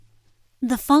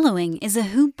The following is a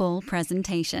Hoop Ball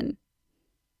presentation.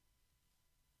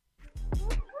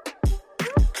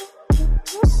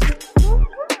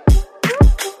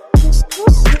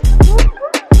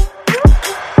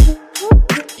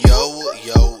 Yo.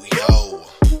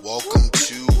 Welcome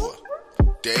to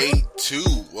day 2,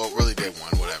 well, really day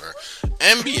 1, whatever.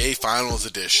 NBA Finals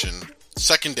Edition.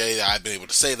 Second day that I've been able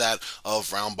to say that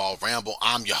of Round Ball Ramble.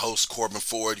 I'm your host, Corbin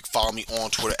Ford. You can follow me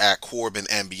on Twitter at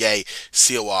CorbinNBA,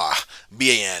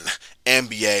 CORBAN,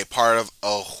 NBA, part of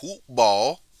a Hoop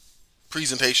Ball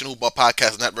presentation, Hoop Ball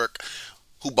Podcast Network.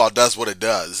 Hoop Ball does what it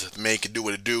does. The man can do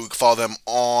what it do. You can follow them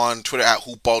on Twitter at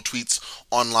Hoop Ball Tweets,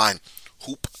 online,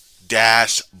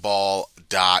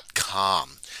 hoop-ball.com.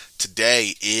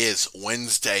 Today is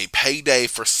Wednesday, payday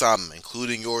for some,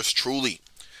 including yours truly,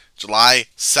 July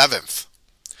 7th.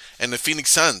 And the Phoenix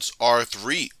Suns are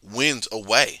 3 wins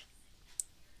away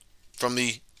from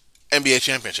the NBA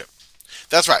championship.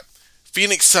 That's right.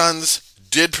 Phoenix Suns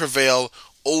did prevail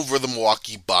over the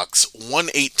Milwaukee Bucks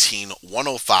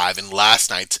 118-105 in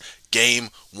last night's Game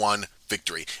 1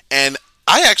 victory. And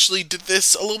I actually did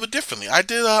this a little bit differently. I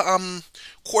did a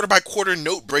quarter-by-quarter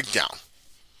note breakdown.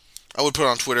 I would put it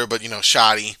on Twitter, but,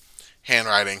 shoddy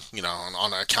handwriting,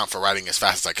 on an account for writing as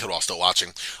fast as I could while still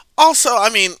watching. Also, I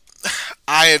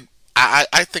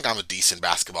think I'm a decent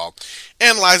basketball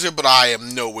analyzer, but I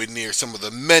am nowhere near some of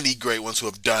the many great ones who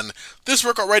have done this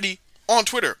work already on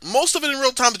Twitter. Most of it in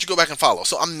real time that you go back and follow,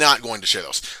 so I'm not going to share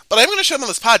those. But I'm going to share them on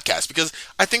this podcast because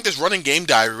I think this running game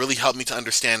diary really helped me to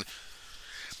understand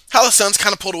how the Suns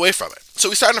kind of pulled away from it. So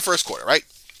we started in the first quarter, right?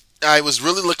 I was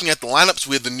really looking at the lineups.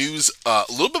 We had the news a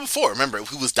little bit before. Remember,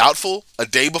 he was doubtful a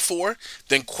day before,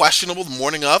 then questionable the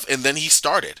morning of, and then he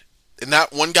started. And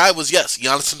that one guy was, Giannis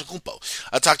Antetokounmpo.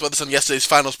 I talked about this on yesterday's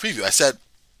finals preview. I said,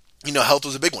 health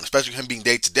was a big one, especially him being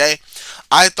day-to-day.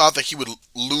 I thought that he would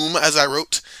loom, as I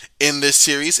wrote, in this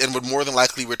series and would more than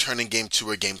likely return in Game 2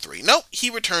 or Game 3. No, he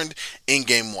returned in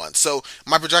Game 1. So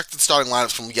my projected starting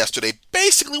lineups from yesterday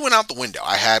basically went out the window.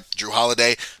 I had Jrue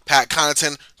Holiday, Pat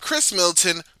Connaughton, Chris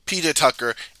Middleton, PJ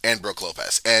Tucker, and Brook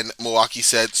Lopez. And Milwaukee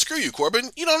said, screw you, Corbin.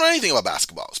 You don't know anything about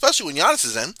basketball, especially when Giannis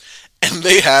is in. And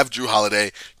they have Jrue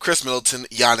Holiday, Chris Middleton,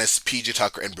 Giannis, PJ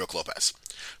Tucker, and Brook Lopez.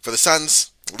 For the Suns,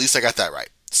 at least I got that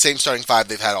right. Same starting 5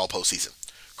 they've had all postseason.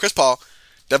 Chris Paul,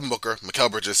 Devin Booker,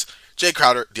 Mikal Bridges, Jay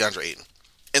Crowder, DeAndre Ayton.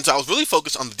 And so I was really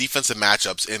focused on the defensive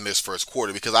matchups in this first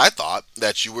quarter because I thought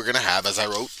that you were going to have, as I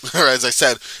wrote, or as I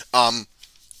said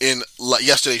in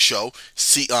yesterday's show,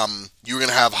 you were going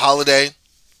to have Holiday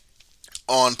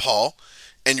on Paul,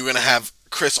 and you were going to have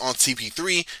Chris on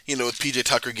CP3, with PJ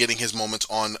Tucker getting his moments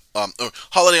on, or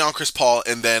Holiday on Chris Paul,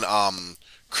 and then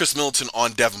Chris Middleton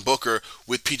on Devin Booker,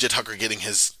 with PJ Tucker getting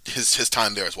his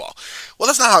time there as well. Well,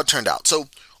 that's not how it turned out. So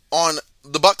on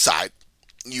the Bucks side,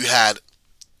 you had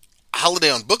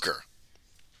Holiday on Booker,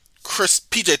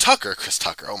 PJ Tucker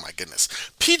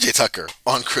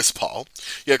on Chris Paul.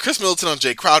 You had Chris Middleton on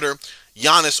Jay Crowder,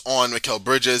 Giannis on Mikal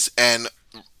Bridges, and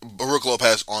Brook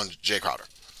Lopez on Jay Crowder.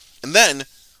 And then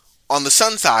on the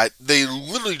Sun side, they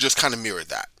literally just kind of mirrored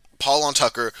that. Paul on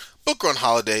Tucker, Booker on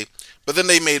Holiday, but then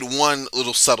they made one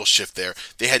little subtle shift there.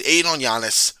 They had Ayton on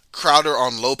Giannis, Crowder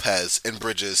on Lopez, and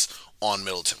Bridges on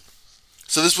Middleton.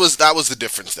 So that was the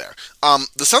difference there.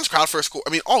 The Suns crowd first quarter,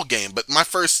 all game, but my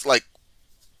first note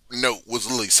was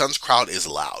literally Suns crowd is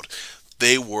loud.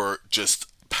 They were just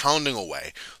pounding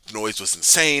away. The noise was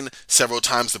insane. Several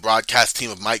times the broadcast team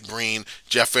of Mike Breen,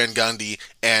 Jeff Van Gundy,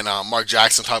 and Mark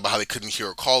Jackson talked about how they couldn't hear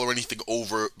a call or anything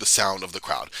over the sound of the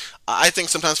crowd. I think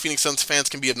sometimes Phoenix Suns fans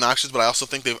can be obnoxious, but I also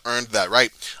think they've earned that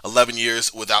right. 11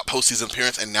 years without postseason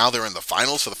appearance, and now they're in the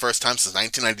finals for the first time since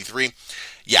 1993.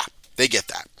 Yeah, they get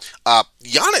that.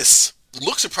 Giannis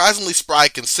looked surprisingly spry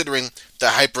considering the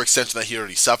hyperextension that he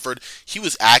already suffered. He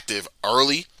was active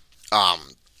early.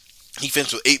 He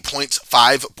finished with 8 points,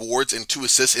 5 boards, and 2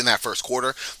 assists in that first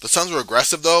quarter. The Suns were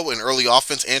aggressive, though, in early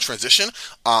offense and transition.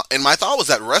 And my thought was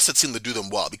that rest had seemed to do them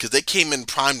well because they came in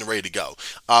primed and ready to go.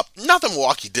 Not that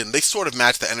Milwaukee didn't. They sort of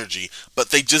matched the energy, but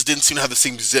they just didn't seem to have the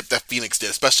same zip that Phoenix did,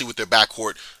 especially with their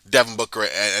backcourt, Devin Booker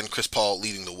and Chris Paul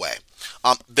leading the way.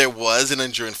 There was an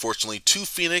injury, unfortunately, to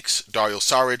Phoenix. Dario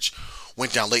Saric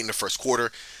went down late in the first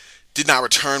quarter. Did not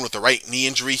return with the right knee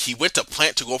injury. He went to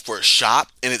plant to go for a shot,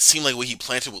 and it seemed like what he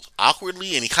planted was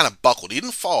awkwardly, and he kind of buckled. He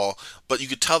didn't fall, but you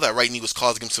could tell that right knee was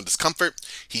causing him some discomfort.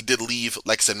 He did leave,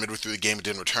 like I said, midway through the game and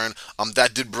didn't return.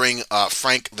 That did bring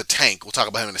Frank the Tank. We'll talk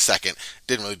about him in a second.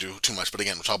 Didn't really do too much, but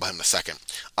again, we'll talk about him in a second.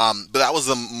 But that was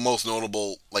the most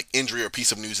notable injury or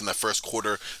piece of news in the first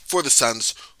quarter for the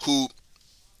Suns, who,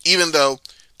 even though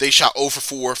They shot 0 for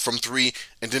 4 from 3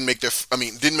 and didn't make their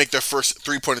first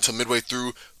 3-pointer until midway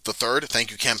through the third. Thank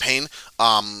you, campaign.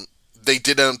 They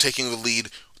did end up taking the lead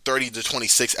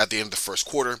 30-26 at the end of the first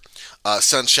quarter.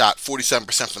 Suns shot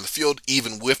 47% from the field,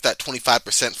 even with that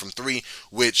 25% from 3,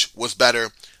 which was better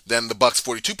than the Bucks'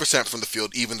 42% from the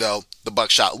field, even though the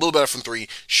Bucks shot a little better from 3,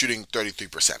 shooting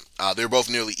 33%. They were both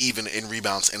nearly even in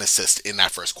rebounds and assists in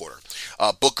that first quarter.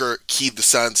 Booker keyed the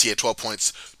Suns. He had 12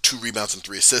 points, 2 rebounds, and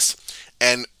 3 assists.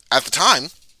 And at the time,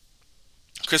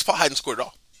 Chris Paul hadn't scored at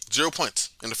all. 0 points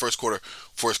in the first quarter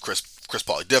for Chris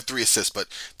Paul. He did have 3 assists, but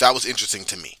that was interesting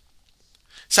to me.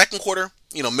 Second quarter,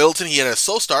 Middleton, he had a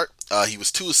slow start. He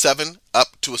was 2 of 7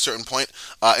 up to a certain point.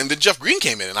 And then Jeff Green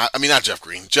came in. And not Jeff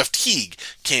Green. Jeff Teague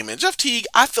came in. Jeff Teague,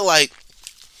 I feel like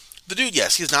the dude,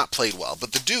 yes, he's not played well,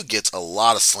 but the dude gets a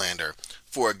lot of slander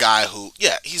for a guy who,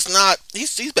 he's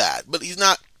bad, but he's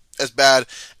not as bad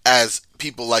as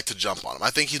people like to jump on him.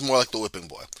 I think he's more like the whipping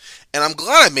boy. And I'm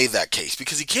glad I made that case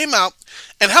because he came out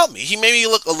and helped me. He made me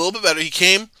look a little bit better. He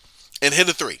came and hit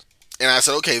a 3. And I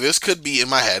said, okay, this could be in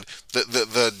my head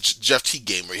the Jeff Teague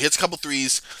game where he hits a couple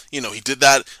threes. He did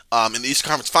that in the Eastern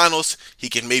Conference Finals. He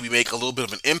can maybe make a little bit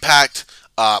of an impact.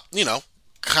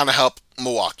 Kind of help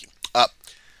Milwaukee.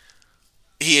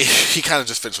 He kind of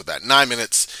just finished with that. 9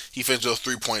 minutes. He finished with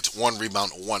 3 points, 1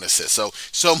 rebound, 1 assist.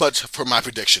 So much for my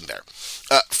prediction there.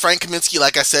 Frank Kaminsky,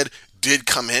 like I said, did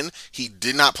come in. He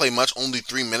did not play much, only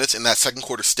 3 minutes in that second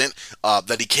quarter stint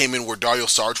that he came in where Dario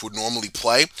Saric would normally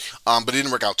play, but it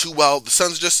didn't work out too well. The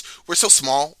Suns just were so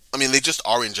small. I mean, they just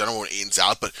are in general when Ayton's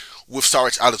out, but with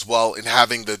Saric out as well and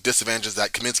having the disadvantages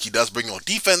that Kaminsky does bring on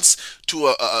defense to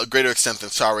a greater extent than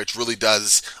Saric really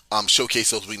does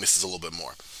showcase those weaknesses a little bit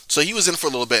more. So he was in for a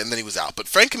little bit and then he was out. But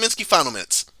Frank Kaminsky, final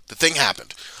minutes. The thing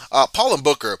happened. Paul and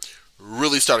Booker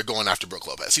really started going after Brook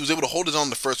Lopez. He was able to hold his own in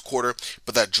the first quarter,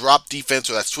 but that drop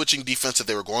defense or that switching defense that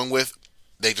they were going with,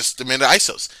 they just demanded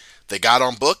ISOs. They got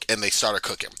on Book and they started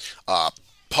cooking.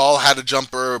 Paul had a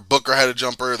jumper, Booker had a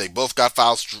jumper, they both got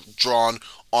fouls drawn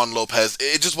on Lopez.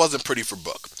 It just wasn't pretty for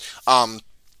Book.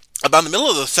 About the middle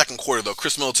of the second quarter, though,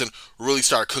 Chris Middleton really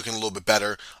started cooking a little bit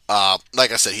better.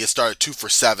 Like I said, he had started 2 for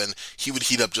 7. He would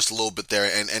heat up just a little bit there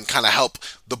and kind of help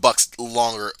the Bucks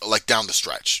longer, like down the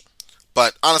stretch.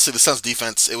 But honestly, the Suns'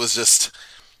 defense, it was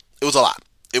a lot.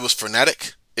 It was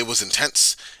frenetic. It was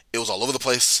intense. It was all over the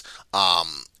place.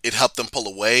 It helped them pull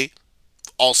away.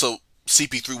 Also,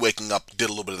 CP3 waking up did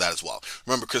a little bit of that as well.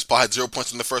 Remember, Chris Paul had 0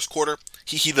 points in the first quarter.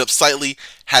 He heated up slightly,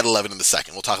 had 11 in the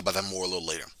second. We'll talk about that more a little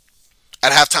later.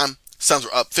 At halftime, Suns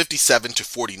were up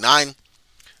 57-49.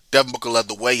 Devin Booker led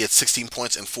the way. He had 16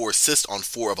 points and 4 assists on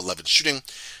 4 of 11 shooting.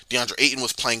 DeAndre Ayton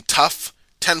was playing tough.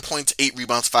 10 points, 8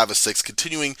 rebounds, 5 assists,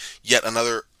 continuing yet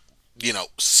another,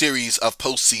 series of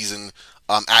postseason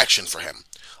action for him.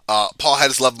 Paul had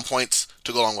his 11 points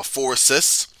to go along with 4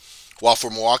 assists, while for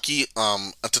Milwaukee,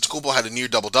 Antetokounmpo had a near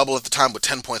double-double at the time with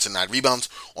 10 points and 9 rebounds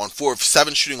on 4 of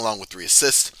 7 shooting along with 3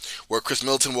 assists, where Chris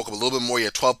Middleton woke up a little bit more. He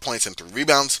had 12 points and 3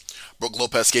 rebounds. Brook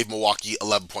Lopez gave Milwaukee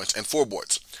 11 points and 4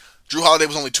 boards. Jrue Holiday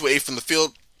was only 2 of 8 from the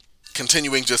field,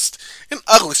 continuing just an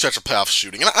ugly stretch of playoff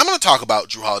shooting. And I'm going to talk about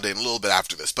Jrue Holiday in a little bit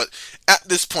after this, but at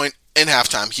this point in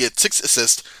halftime, he had 6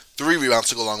 assists, 3 rebounds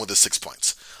to go along with his 6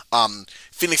 points.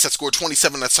 Phoenix had scored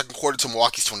 27 in that second quarter to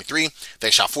Milwaukee's 23. They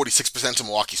shot 46% to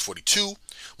Milwaukee's 42.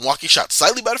 Milwaukee shot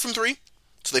slightly better from 3,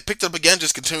 so they picked it up again,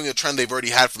 just continuing a trend they've already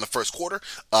had from the first quarter,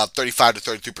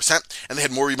 35-33%, and they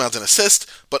had more rebounds and assists,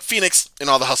 but Phoenix, in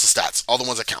all the hustle stats, all the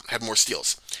ones that count, had more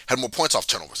steals, had more points off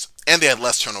turnovers, and they had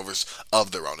less turnovers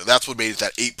of their own, and that's what made it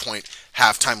that 8-point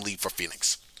halftime lead for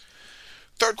Phoenix.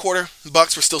 Third quarter, the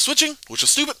Bucks were still switching, which was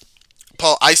stupid.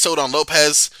 Paul ISO'd on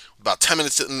Lopez, about 10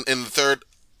 minutes in the third,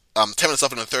 10 minutes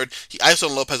left in the third. He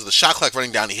ISO'd on Lopez with the shot clock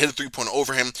running down. He hit a 3-pointer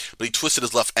over him, but he twisted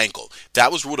his left ankle.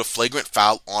 That was ruled a flagrant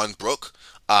foul on Brook.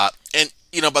 And,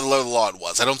 by the letter of the law it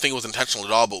was. I don't think it was intentional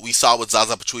at all, but we saw what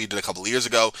Zaza Pachulia did a couple of years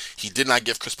ago. He did not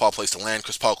give Chris Paul a place to land.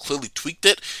 Chris Paul clearly tweaked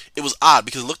it. It was odd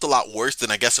because it looked a lot worse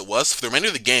than I guess it was. For the remainder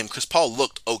of the game, Chris Paul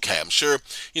looked okay. I'm sure,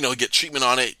 he'd get treatment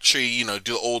on it. Sure,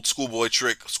 do the old schoolboy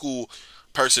trick, school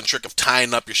person trick of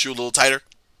tying up your shoe a little tighter.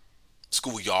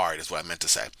 Schoolyard is what I meant to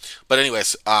say. But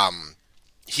anyways,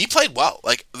 he played well.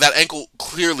 Like, that ankle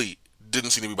clearly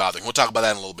didn't seem to be bothering. We'll talk about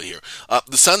that in a little bit here.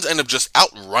 The Suns ended up just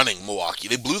outrunning Milwaukee.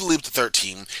 They blew the lead to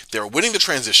 13. They were winning the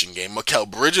transition game.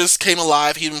 Mikal Bridges came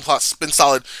alive. He'd been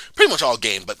solid pretty much all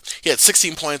game, but he had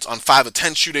 16 points on 5 of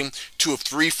 10 shooting, 2 of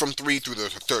 3 from 3 through the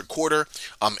third quarter.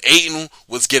 Ayton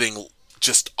was getting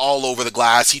just all over the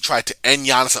glass. He tried to end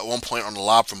Giannis at one point on the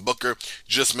lob from Booker.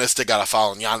 Just missed it. Got a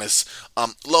foul on Giannis.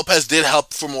 Lopez did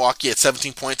help for Milwaukee at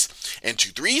 17 points and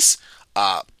 2 threes.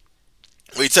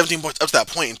 made 17 points up to that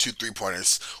point in 2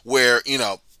 3-pointers, where,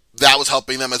 that was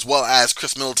helping them, as well as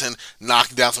Chris Middleton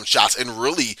knocking down some shots, and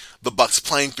really the Bucks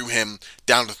playing through him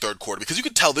down to the third quarter, because you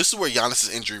could tell this is where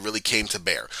Giannis' injury really came to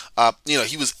bear.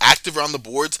 He was active around the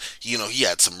boards. He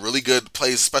had some really good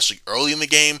plays, especially early in the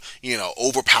game.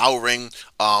 Overpowering,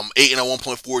 8 and a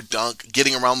 1.4 dunk,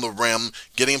 getting around the rim,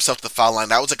 getting himself to the foul line.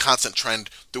 That was a constant trend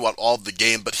throughout all of the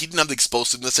game, but he didn't have the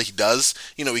explosiveness that he does.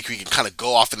 He can kind of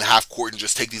go off in the half court and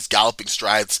just take these galloping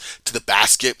strides to the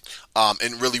basket,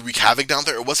 and really wreak havoc down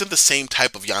there. It wasn't the same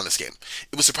type of Giannis game.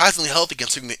 It was surprisingly healthy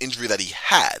considering the injury that he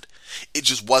had. It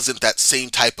just wasn't that same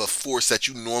type of force that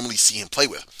you normally see him play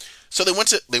with. So they went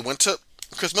to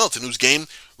Chris Middleton, whose game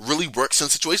really works in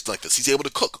situations like this. He's able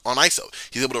to cook on ISO.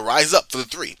 He's able to rise up for the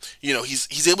three.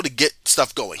 He's able to get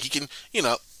stuff going. He can,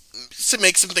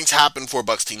 make some things happen for a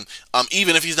Bucks team.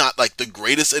 Even if he's not like the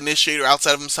greatest initiator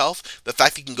outside of himself, the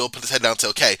fact he can go put his head down and say,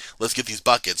 okay, let's get these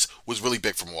buckets, was really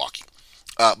big for Milwaukee.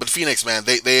 But Phoenix, man,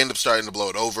 they end up starting to blow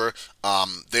it over.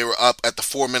 They were up at the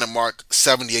 4-minute mark,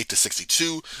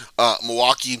 78-62.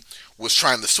 Milwaukee was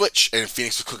trying the switch, and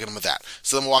Phoenix was cooking them with that.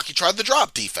 So then Milwaukee tried the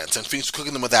drop defense, and Phoenix was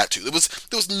cooking them with that too. There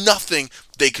was nothing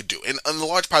they could do, and the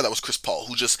large part of that was Chris Paul,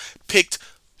 who just picked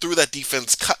through that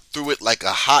defense, cut through it like a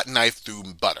hot knife through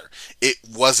butter. It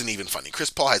wasn't even funny.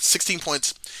 Chris Paul had 16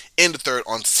 points in the third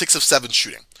on 6 of 7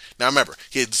 shooting. Now remember,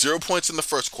 he had 0 points in the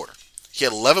first quarter. He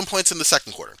had 11 points in the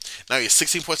second quarter. Now he has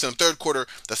 16 points in the third quarter.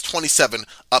 That's 27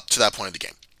 up to that point of the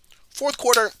game. Fourth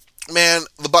quarter, man,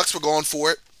 the Bucks were going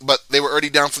for it, but they were already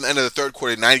down from the end of the third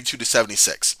quarter,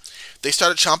 92-76. They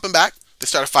started chomping back. They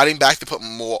started fighting back. They put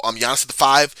more Giannis at the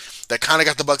 5. That kind of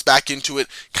got the Bucks back into it.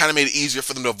 Kind of made it easier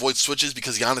for them to avoid switches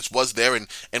because Giannis was there and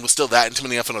was still that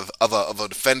intimidating enough of a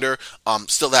defender.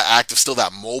 Still that active, still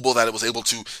that mobile that it was able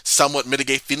to somewhat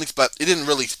mitigate Phoenix, but it didn't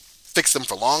really fix them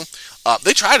for long.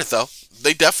 They tried it though.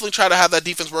 They definitely tried to have that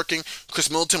defense working. Chris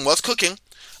Middleton was cooking.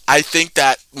 I think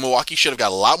that Milwaukee should have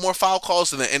got a lot more foul calls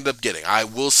than they ended up getting. I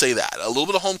will say that. A little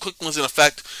bit of home cooking was in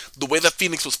effect. The way that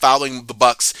Phoenix was fouling the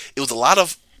Bucks, it was a lot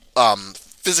of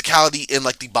physicality in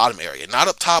like the bottom area. Not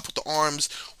up top with the arms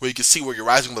where you can see where you're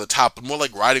rising by the top, but more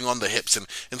like riding on the hips and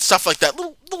stuff like that.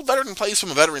 Little veteran plays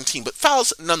from a veteran team, but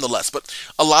fouls nonetheless. But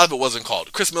a lot of it wasn't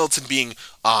called. Chris Middleton being,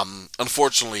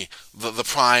 unfortunately, the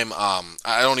prime,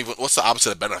 what's the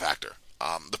opposite of benefactor?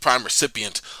 The prime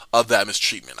recipient of that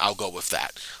mistreatment. I'll go with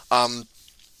that.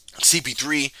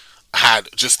 CP3 had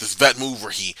just this vet move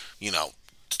where he,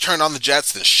 turned on the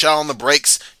jets, then shut on the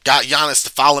brakes, got Giannis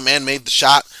to foul him and made the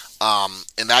shot,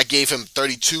 and that gave him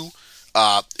 32.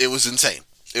 It was insane.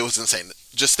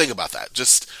 Just think about that.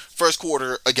 Just first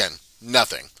quarter, again,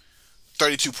 nothing.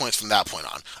 32 points from that point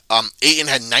on. Ayton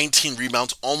had 19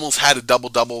 rebounds, almost had a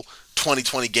double-double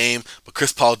 2020 game, but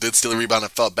Chris Paul did steal a rebound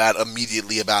and felt bad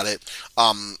immediately about it.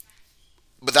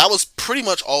 But that was pretty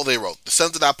much all they wrote. The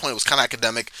Suns at that point was kind of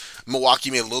academic.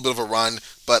 Milwaukee made a little bit of a run,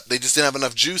 but they just didn't have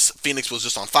enough juice. Phoenix was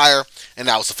just on fire, and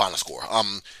that was the final score.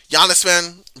 Giannis,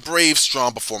 man, brave,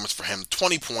 strong performance for him.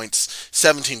 20 points,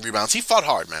 17 rebounds. He fought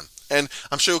hard, man. And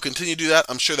I'm sure he'll continue to do that.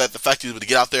 I'm sure that the fact he was able to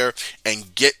get out there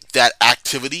and get that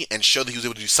activity and show that he was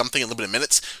able to do something in limited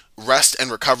minutes, rest and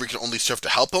recovery can only serve to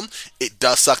help him. It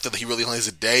does suck that he really only has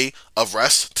a day of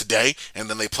rest today, and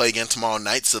then they play again tomorrow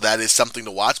night, so that is something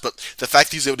to watch. But the fact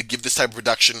that he's able to give this type of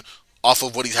production off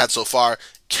of what he's had so far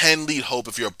can lead hope,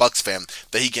 if you're a Bucks fan,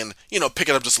 that he can, pick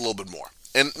it up just a little bit more.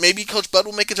 And maybe Coach Bud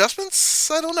will make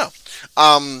adjustments? I don't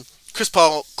know. Chris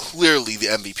Paul, clearly the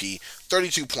MVP.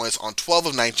 32 points on 12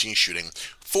 of 19 shooting,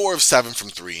 4 of 7 from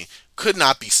 3, could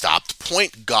not be stopped.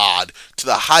 Point God to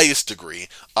the highest degree.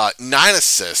 9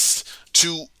 assists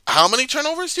to how many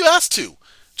turnovers, you ask? 2.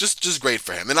 Just great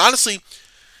for him. And honestly,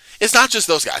 it's not just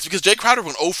those guys, because Jay Crowder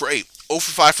went 0 for 8, 0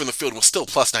 for 5 from the field, and was still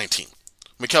plus 19.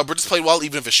 Mikal Bridges played well,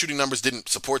 even if his shooting numbers didn't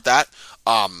support that.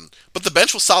 But the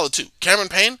bench was solid too. Cameron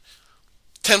Payne,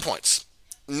 10 points.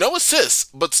 No assists,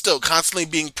 but still constantly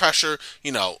being pressure,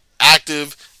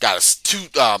 active, got a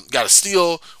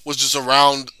steal, was just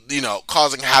around,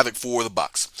 causing havoc for the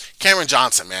Bucks. Cameron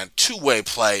Johnson, man, two-way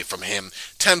play from him.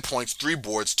 10 points, 3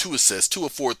 boards, 2 assists, 2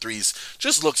 of 4 threes.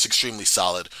 Just looks extremely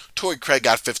solid. Torrey Craig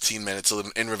got 15 minutes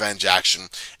in revenge action.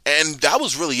 And that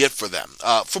was really it for them.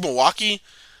 For Milwaukee,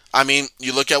 I mean,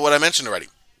 you look at what I mentioned already.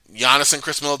 Giannis and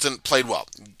Chris Middleton played well.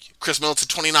 Chris Middleton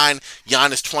 29,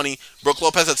 Giannis 20. Brook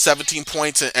Lopez had 17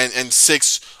 points and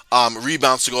 6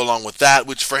 rebounds to go along with that,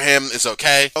 which for him is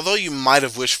okay. Although you might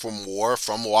have wished for more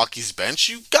from Milwaukee's bench,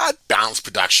 you got balanced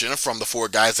production from the 4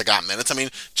 guys that got minutes. I mean,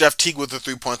 Jeff Teague with the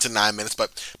 3 points in 9 minutes,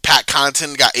 but Pat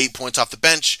Connaughton got 8 points off the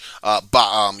bench.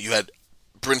 You had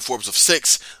Bryn Forbes of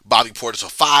 6, Bobby Portis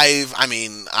of 5. I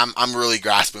mean, I'm really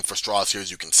grasping for straws here,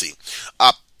 as you can see.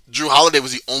 Jrue Holiday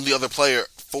was the only other player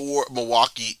for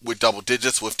Milwaukee with double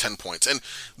digits with 10 points. And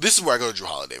this is where I go to Jrue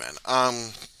Holiday, man.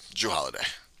 Jrue Holiday.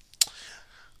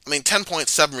 I mean, 10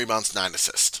 points, 7 rebounds, 9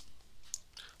 assists.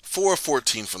 4 of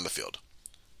 14 from the field.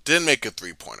 Didn't make a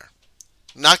three-pointer.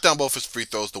 Knocked down both his free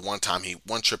throws the one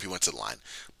trip he went to the line.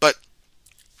 But,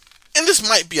 and this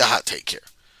might be a hot take here,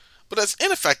 but as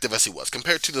ineffective as he was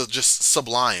compared to the just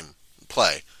sublime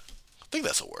play, I think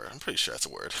that's a word. I'm pretty sure that's a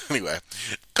word. Anyway,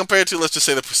 compared to, let's just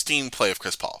say, the pristine play of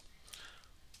Chris Paul.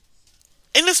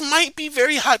 And this might be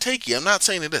very hot takey. I'm not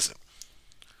saying it isn't.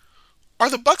 Are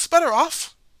the Bucks better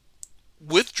off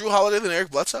with Jrue Holiday than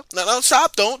Eric Bledsoe? No,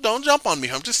 stop. Don't jump on me.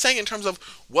 I'm just saying in terms of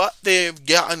what they've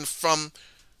gotten from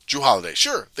Jrue Holiday.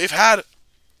 Sure, they've had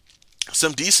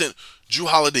some decent Jrue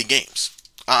Holiday games.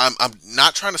 I'm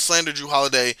not trying to slander Jrue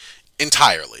Holiday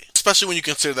entirely, especially when you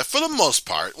consider that for the most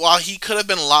part, while he could have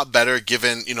been a lot better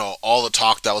given, all the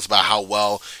talk that was about how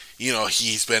well,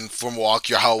 he's been for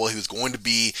Milwaukee or how well he was going to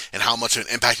be and how much of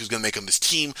an impact he was going to make on this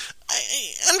team.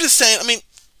 I'm just saying, I mean,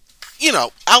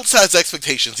 outside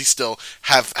expectations, he still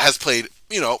has played,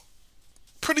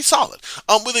 pretty solid.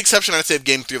 With the exception, I'd say, of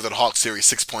Game 3 of that Hawks series,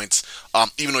 6 points,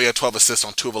 even though he had 12 assists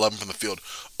on 2 of 11 from the field,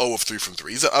 0 of 3 from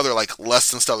 3. He's at other,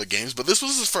 less than stellar games, but this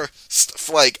was his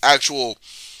first, actual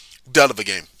dud of a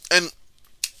game. And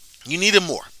you need him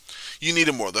more.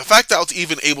 The fact that I was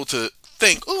even able to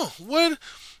think, would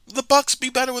the Bucks be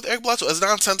better with Eric Bledsoe? As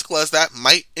nonsensical as that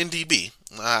might indeed be,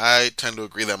 I tend to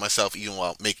agree that myself even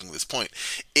while making this point.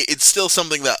 It's still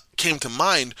something that came to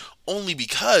mind only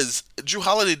because Jrue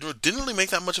Holiday didn't really make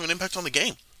that much of an impact on the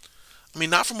game. I mean,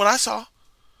 not from what I saw.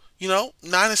 9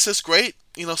 assists, great.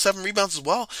 7 rebounds as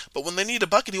well. But when they needed a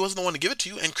bucket, he wasn't the one to give it to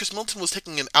you. And Chris Middleton was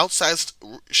taking an outsized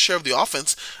share of the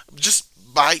offense just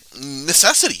by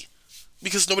necessity,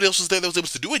 because nobody else was there that was able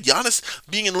to do it. Giannis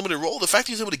being in limited role, the fact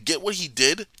he was able to get what he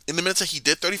did in the minutes that he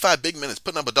did, 35 big minutes,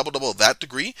 putting up a double-double of that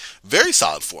degree, very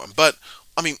solid for him. But,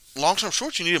 I mean, long-term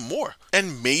short, you needed more.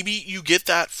 And maybe you get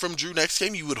that from Jrue next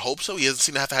game. You would hope so. He hasn't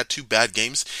seemed to have had 2 bad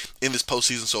games in this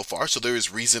postseason so far, so there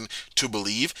is reason to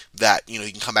believe that,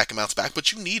 he can come back and bounce back.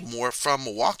 But you need more from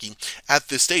Milwaukee at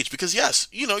this stage because, yes,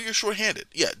 you're shorthanded.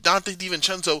 Yeah, Dante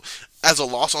DiVincenzo as a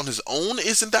loss on his own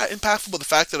isn't that impactful, but the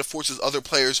fact that it forces other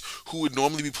players who would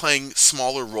normally be playing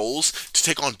smaller roles to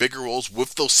take on bigger roles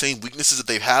with those same weaknesses that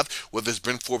they have, whether it's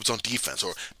Bryn Forbes on defense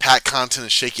or Pat Connaughton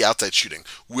and shaky outside shooting.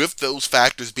 With those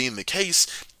factors being the case,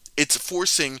 it's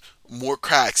forcing more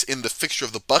cracks in the fixture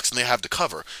of the Bucks than they have to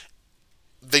cover.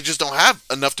 They just don't have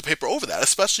enough to paper over that,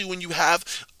 especially when you have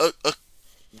a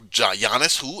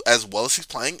Giannis who, as well as he's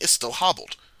playing, is still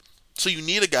hobbled. So you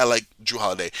need a guy like Jrue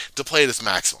Holiday to play at his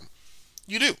maximum.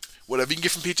 You do. Whatever you can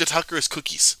get from PJ Tucker is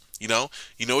cookies. You know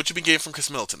what you've been getting from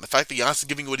Chris Middleton. The fact that Giannis is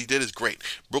giving you what he did is great.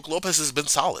 Brook Lopez has been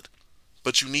solid,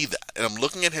 but you need that. And I'm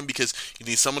looking at him because you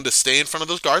need someone to stay in front of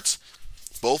those guards.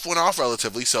 Both went off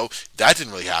relatively, so that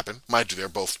didn't really happen. Mind you, they're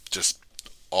both just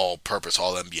all-purpose,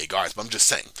 all-NBA guards. But I'm just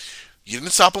saying, you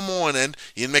didn't stop him on one end,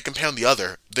 you didn't make him pound the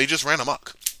other. They just ran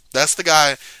amok. That's the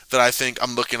guy that I think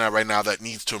I'm looking at right now that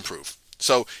needs to improve.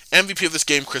 So, MVP of this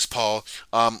game, Chris Paul.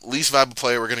 Least valuable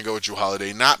player, we're going to go with Jrue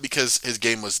Holiday. Not because his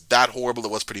game was that horrible,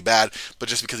 it was pretty bad, but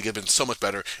just because he could have been so much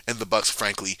better, and the Bucks,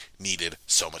 frankly, needed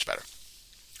so much better.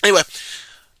 Anyway,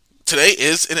 today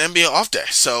is an NBA off day,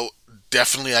 so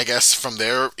definitely, I guess, from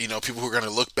there, people who are going to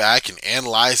look back and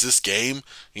analyze this game,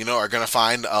 are going to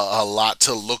find a lot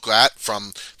to look at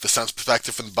from the Suns'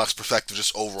 perspective, from the Bucks' perspective,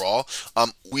 just overall.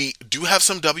 We do have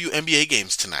some WNBA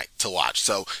games tonight to watch,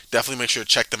 so definitely make sure to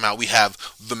check them out. We have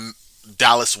the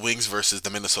Dallas Wings versus the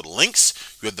Minnesota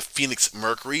Lynx. We have the Phoenix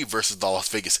Mercury versus the Las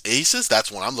Vegas Aces.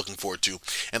 That's one I'm looking forward to.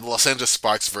 And the Los Angeles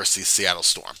Sparks versus Seattle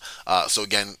Storm. So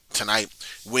again, tonight,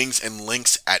 Wings and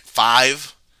Lynx at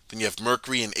 5. Then you have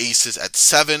Mercury and Aces at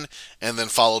 7, and then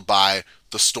followed by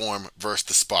the Storm versus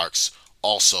the Sparks,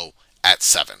 also at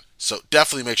 7. So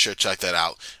definitely make sure to check that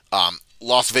out.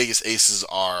 Las Vegas Aces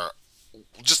are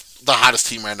just the hottest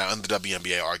team right now in the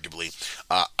WNBA, arguably.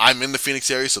 I'm in the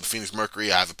Phoenix area, so the Phoenix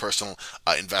Mercury, I have a personal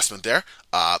investment there.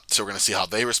 So we're going to see how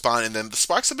they respond. And then the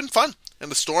Sparks have been fun,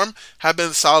 and the Storm have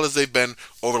been as solid as they've been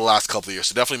over the last couple of years.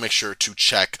 So definitely make sure to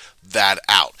check that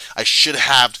out. I should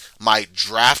have my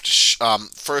draft,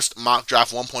 first mock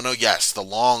draft 1.0. Yes, the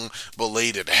long,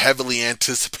 belated, heavily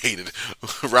anticipated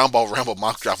Round Ball Ramble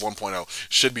mock draft 1.0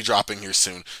 should be dropping here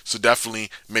soon. So definitely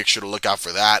make sure to look out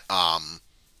for that.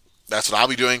 That's what I'll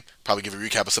be doing. Probably give a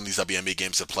recap of some of these WNBA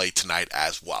games to play tonight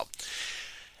as well.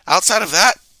 Outside of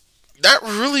that, that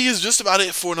really is just about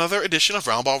it for another edition of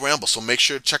Round Ball Ramble. So make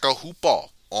sure to check out Hoop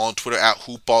Ball on Twitter at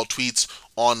hoopballtweets,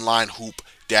 online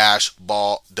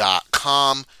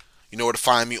hoop-ball.com. You know where to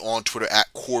find me on Twitter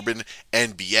at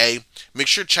CorbinNBA. Make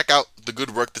sure to check out the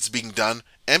good work that's being done.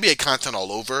 NBA content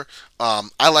all over.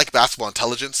 I like Basketball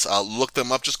Intelligence. Look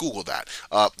them up. Just Google that.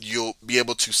 You'll be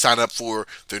able to sign up for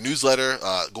their newsletter.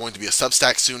 Going to be a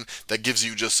Substack soon that gives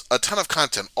you just a ton of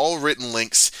content, all written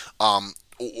links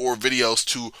or videos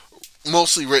to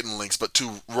mostly written links, but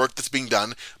to work that's being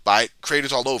done by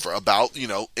creators all over about,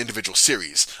 individual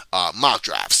series, mock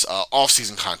drafts,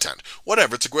 off-season content,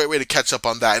 whatever. It's a great way to catch up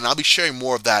on that, and I'll be sharing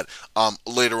more of that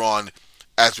later on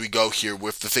as we go here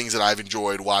with the things that I've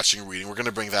enjoyed watching and reading. We're going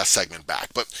to bring that segment back,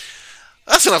 but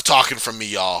that's enough talking from me,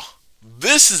 y'all.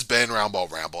 This has been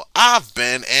Roundball Ramble. I've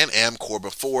been and am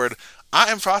Corbin Ford.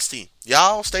 I am Frosty.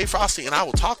 Y'all stay frosty, and I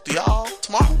will talk to y'all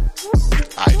tomorrow.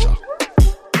 All right, y'all.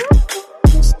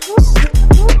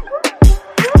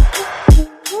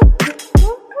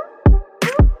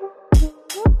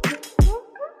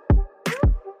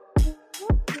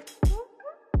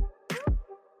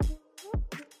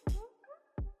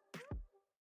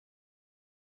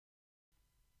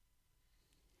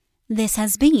 This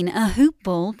has been a Hoop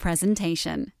Ball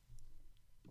presentation.